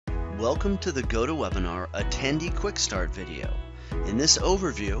Welcome to the GoToWebinar Attendee Quick Start video. In this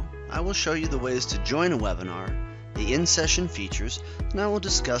overview, I will show you the ways to join a webinar, the in-session features, and I will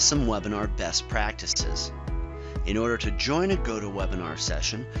discuss some webinar best practices. In order to join a GoToWebinar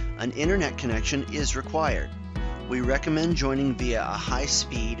session, an internet connection is required. We recommend joining via a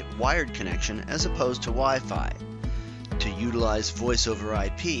high-speed wired connection as opposed to Wi-Fi. To utilize Voice over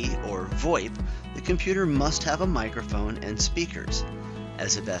IP, or VoIP, the computer must have a microphone and speakers.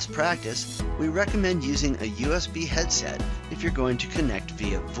 As a best practice, we recommend using a USB headset if you're going to connect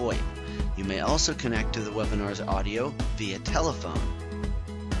via VoIP. You may also connect to the webinar's audio via telephone.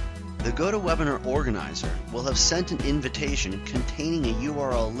 The GoToWebinar organizer will have sent an invitation containing a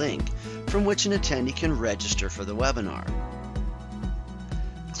URL link from which an attendee can register for the webinar.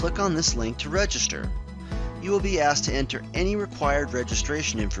 Click on this link to register. You will be asked to enter any required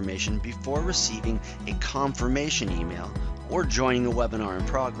registration information before receiving a confirmation email or joining a webinar in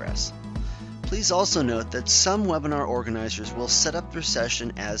progress. Please also note that some webinar organizers will set up their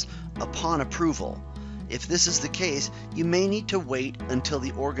session as upon approval. If this is the case, you may need to wait until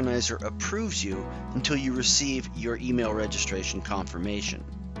the organizer approves you until you receive your email registration confirmation.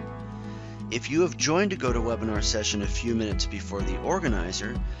 If you have joined a GoToWebinar session a few minutes before the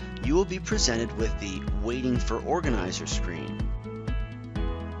organizer, you will be presented with the Waiting for Organizer screen.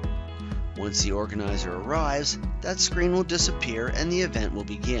 Once the organizer arrives, that screen will disappear and the event will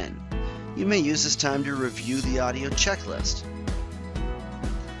begin. You may use this time to review the audio checklist.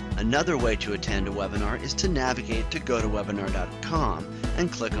 Another way to attend a webinar is to navigate to GoToWebinar.com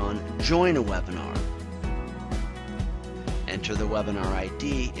and click on Join a Webinar. Enter the webinar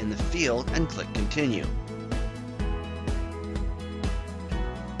ID in the field and click Continue.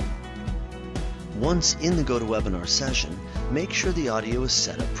 Once in the GoToWebinar session, make sure the audio is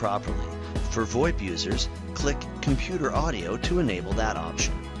set up properly. For VoIP users, click Computer Audio to enable that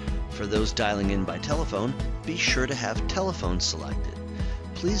option. For those dialing in by telephone, be sure to have Telephone selected.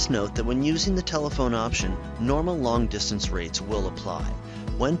 Please note that when using the telephone option, normal long-distance rates will apply.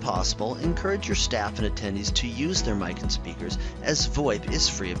 When possible, encourage your staff and attendees to use their mic and speakers, as VoIP is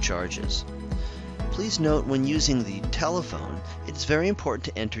free of charges. Please note when using the telephone, it is very important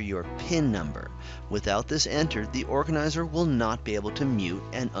to enter your PIN number. Without this entered, the organizer will not be able to mute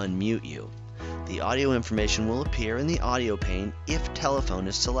and unmute you. The audio information will appear in the audio pane if telephone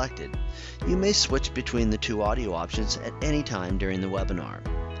is selected. You may switch between the two audio options at any time during the webinar.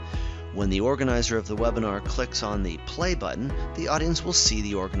 When the organizer of the webinar clicks on the play button, the audience will see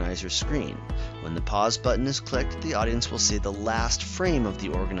the organizer's screen. When the pause button is clicked, the audience will see the last frame of the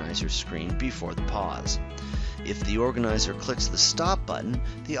organizer's screen before the pause. If the organizer clicks the stop button,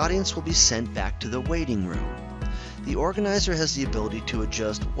 the audience will be sent back to the waiting room. The organizer has the ability to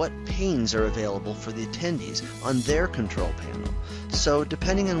adjust what panes are available for the attendees on their control panel. So,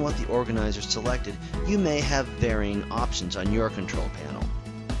 depending on what the organizer selected, you may have varying options on your control panel.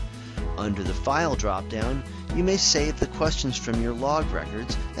 Under the File drop-down, you may save the questions from your log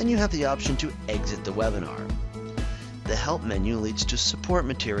records, and you have the option to exit the webinar. The Help menu leads to support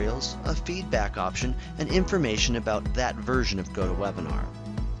materials, a feedback option, and information about that version of GoToWebinar.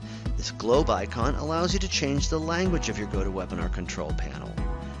 This globe icon allows you to change the language of your GoToWebinar control panel.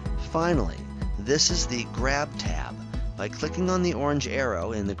 Finally, this is the Grab tab. By clicking on the orange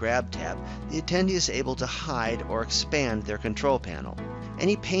arrow in the Grab tab, the attendee is able to hide or expand their control panel.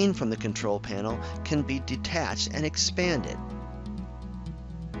 Any pane from the control panel can be detached and expanded.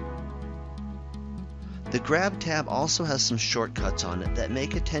 The Grab tab also has some shortcuts on it that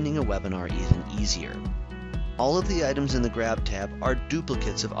make attending a webinar even easier. All of the items in the Grab tab are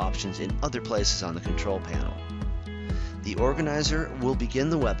duplicates of options in other places on the control panel. The organizer will begin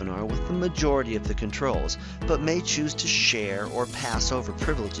the webinar with the majority of the controls, but may choose to share or pass over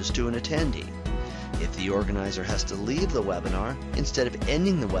privileges to an attendee. If the organizer has to leave the webinar, instead of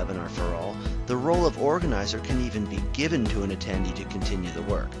ending the webinar for all, the role of organizer can even be given to an attendee to continue the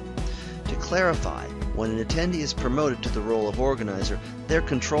work. To clarify, when an attendee is promoted to the role of organizer, their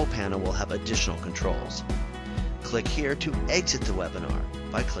control panel will have additional controls. Click here to exit the webinar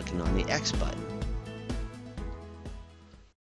by clicking on the X button.